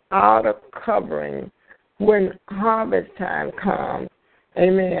an outer covering when harvest time comes.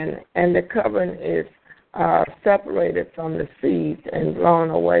 Amen. And the covering is separated from the seeds and blown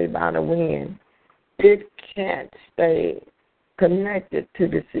away by the wind. It can't stay connected to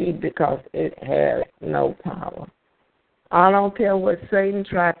the seed because it has no power. I don't care what Satan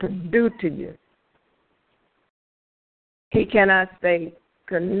tried to do to you. He cannot stay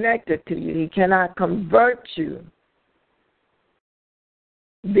connected to you. He cannot convert you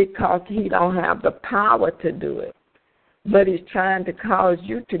because he don't have the power to do it. But he's trying to cause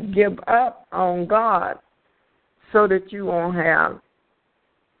you to give up on God so that you won't have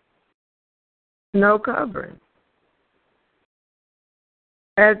no covering.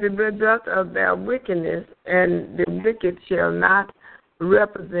 As a result of their wickedness, and the wicked shall not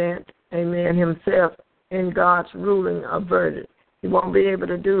represent, amen, himself in God's ruling or verdict. He won't be able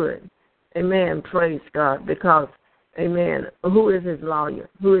to do it. Amen, praise God, because, amen, who is his lawyer?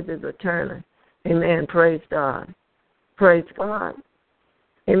 Who is his attorney? Amen, praise God. Praise God.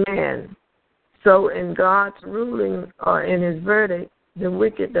 Amen. So in God's ruling or in his verdict, the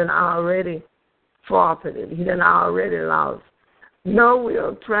wicked done already forfeited. He done already lost. Nor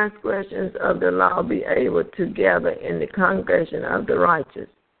will transgressions of the law be able to gather in the congregation of the righteous.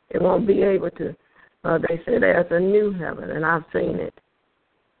 It won't be able to. They say there's a new heaven, and I've seen it,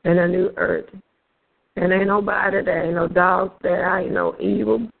 and a new earth. And ain't nobody there, ain't no dogs there, ain't no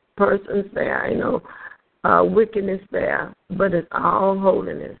evil persons there, ain't no wickedness there, but it's all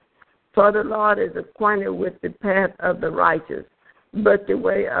holiness. For the Lord is acquainted with the path of the righteous, but the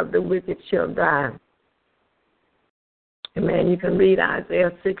way of the wicked shall die. Amen. You can read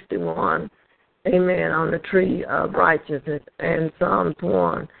Isaiah 61, amen, on the tree of righteousness, and Psalms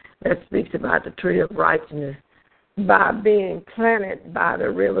 1 that speaks about the tree of righteousness by being planted by the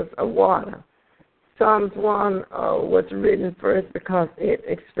rivers of water. Psalms 1 was written first because it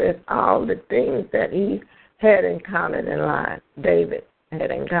expressed all the things that he had encountered in life. David had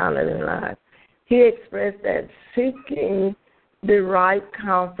encountered in life. He expressed that seeking the right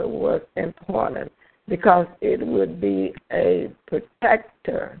counsel was important because it would be a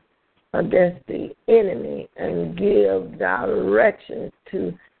protector against the enemy and give directions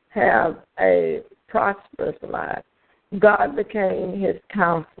to have a prosperous life. God became his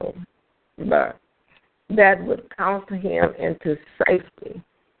counselor that would counsel him into safety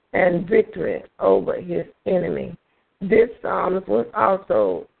and victory over his enemy. This psalm was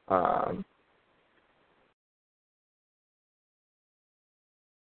also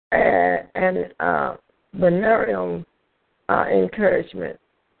an venereal encouragement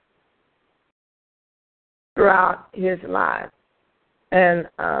throughout his life and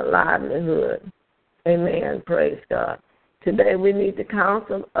livelihood. Amen. Praise God. Today we need the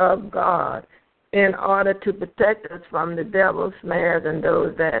counsel of God in order to protect us from the devil's snares and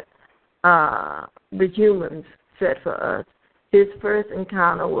those that the humans set for us. His first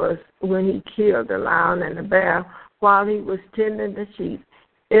encounter was when he killed the lion and the bear while he was tending the sheep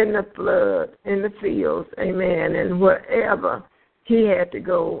in the flood, in the fields, amen, and wherever he had to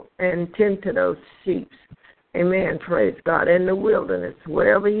go and tend to those sheep. Amen, praise God, in the wilderness,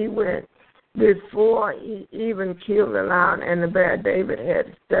 wherever he went. Before he even killed the lion and the bear, David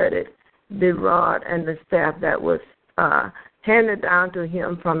had studied the rod and the staff that was handed down to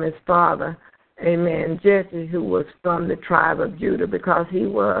him from his father, amen, Jesse, who was from the tribe of Judah, because he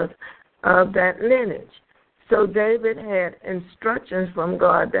was of that lineage. So David had instructions from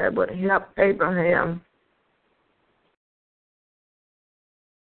God that would help Abraham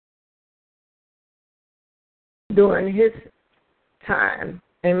during his time.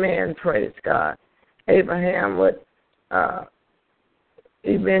 Amen, praise God. Abraham would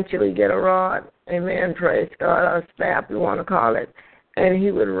eventually get a rod, amen, praise God, or staff, you want to call it, and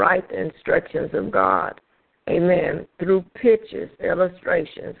he would write the instructions of God, amen, through pictures,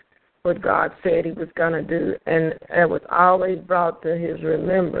 illustrations, what God said he was going to do, and it was always brought to his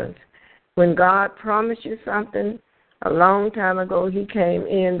remembrance. When God promised you something a long time ago, he came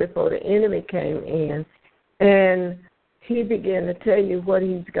in before the enemy came in, and he began to tell you what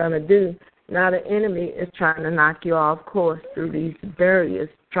he's going to do. Now the enemy is trying to knock you off course through these various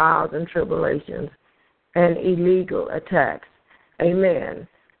trials and tribulations and illegal attacks. Amen.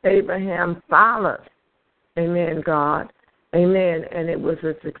 Abraham followed, amen, God, amen, and it was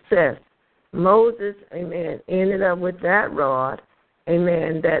a success. Moses, amen, ended up with that rod,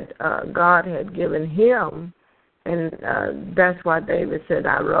 amen, that God had given him, and that's why David said,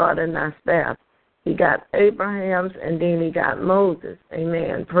 thy rod and thy staff. He got Abraham's, and then he got Moses.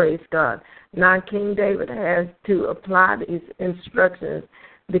 Amen. Praise God. Now King David has to apply these instructions,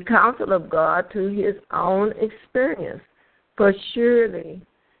 the counsel of God, to his own experience. For surely,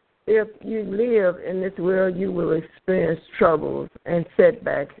 if you live in this world, you will experience troubles and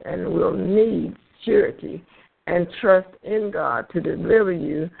setbacks and will need surety and trust in God to deliver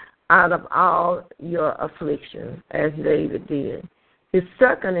you out of all your afflictions, as David did. His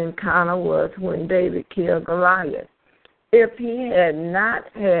second encounter was when David killed Goliath. If he had not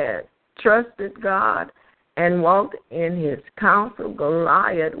had trusted God and walked in his counsel,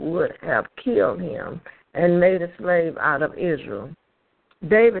 Goliath would have killed him and made a slave out of Israel.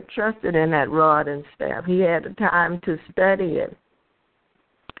 David trusted in that rod and staff. He had the time to study it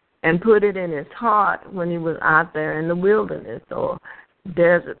and put it in his heart when he was out there in the wilderness or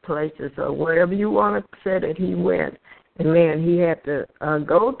desert places or wherever you want to say that he went. And man, he had to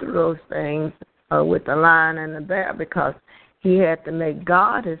go through those things with the lion and the bear, because he had to make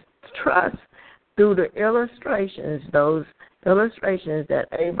God his trust through the illustrations, those illustrations that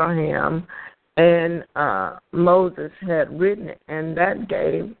Abraham and Moses had written, and that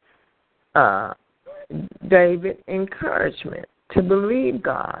gave David encouragement to believe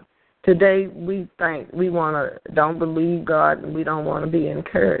God. Today we think we don't believe God and we don't want to be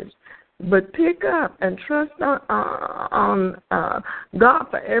encouraged. But pick up and trust on God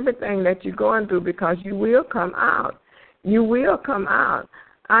for everything that you're going through, because you will come out. You will come out.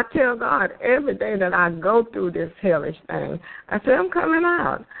 I tell God every day that I go through this hellish thing, I say I'm coming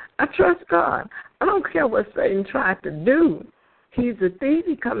out. I trust God. I don't care what Satan tried to do. He's a thief.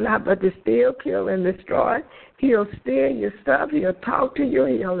 He comes out but to steal, kill, and destroy. He'll steal your stuff. He'll talk to you.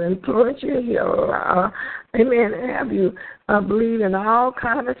 He'll influence you. He'll, have you believe in all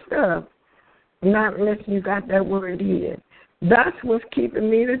kind of stuff, not unless you got that word here. That's what's keeping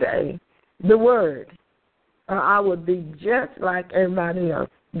me today, the word. I would be just like everybody else.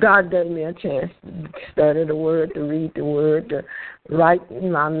 God gave me a chance to study the word, to read the word, to write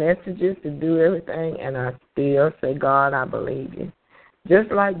my messages, to do everything, and I still say, God, I believe you. Just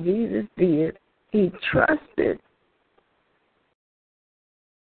like Jesus did, he trusted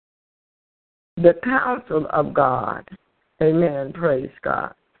the counsel of God. Amen. Praise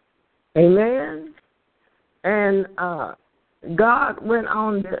God. Amen. And God went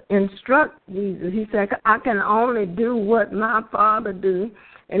on to instruct Jesus. He said, I can only do what my Father do.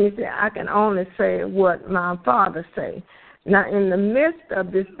 And he said, I can only say what my Father say. Now, in the midst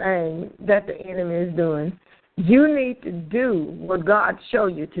of this thing that the enemy is doing, you need to do what God show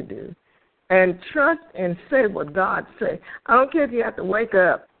you to do. And trust and say what God say. I don't care if you have to wake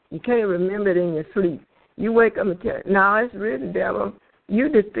up. You can't remember it in your sleep. You wake up and tell, now it's written, devil, you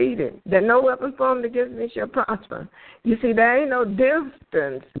defeated. That no weapon formed against me shall prosper. You see, there ain't no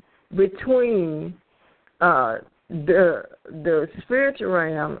distance between the spiritual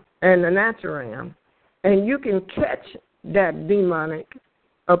realm and the natural realm. And you can catch that demonic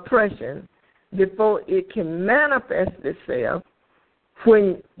oppression before it can manifest itself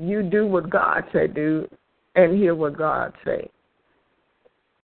when you do what God say do and hear what God say.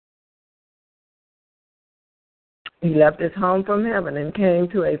 He left his home from heaven and came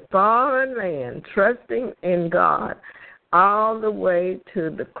to a foreign land, trusting in God, all the way to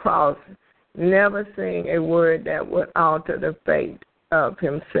the cross, never saying a word that would alter the fate of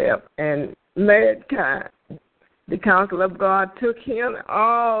himself and mankind. The counsel of God took him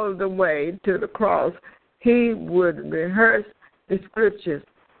all the way to the cross. He would rehearse the scriptures.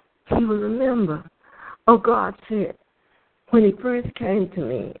 He would remember. Oh, God said, when he first came to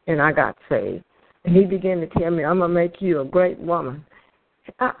me and I got saved, and he began to tell me, I'm going to make you a great woman.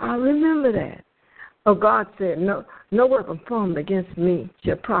 I remember that. Oh, God said, no weapon formed against me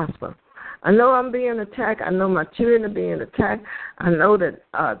shall prosper. I know I'm being attacked. I know my children are being attacked. I know that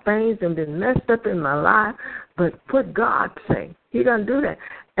things have been messed up in my life. But what God say, He going to do that.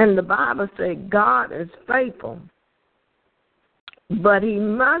 And the Bible says God is faithful. But He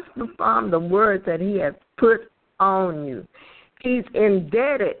must perform the words that He has put on you. He's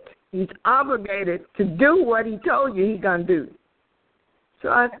indebted. He's obligated to do what He told you He's going to do. So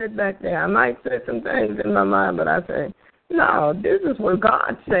I sit back there. I might say some things in my mind, but I say, no, this is what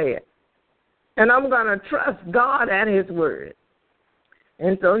God said. And I'm going to trust God at His word.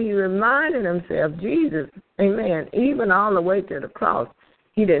 And so he reminded himself, Jesus, amen, even all the way to the cross,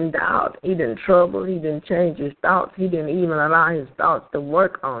 he didn't doubt, he didn't trouble, he didn't change his thoughts, he didn't even allow his thoughts to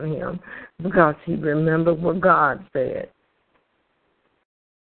work on him because he remembered what God said.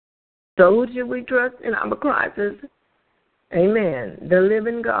 So who should we trust in our crisis? Amen, the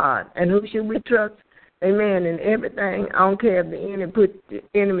living God. And who should we trust? Amen, in everything. I don't care if the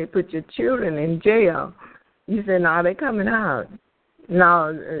enemy put your children in jail. You say, no, they're coming out.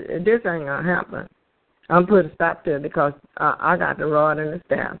 No, this ain't going to happen. I'm put a stop to it because I got the rod and the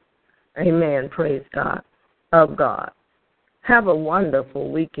staff. Amen, praise God, of God. Have a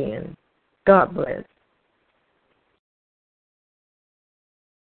wonderful weekend. God bless.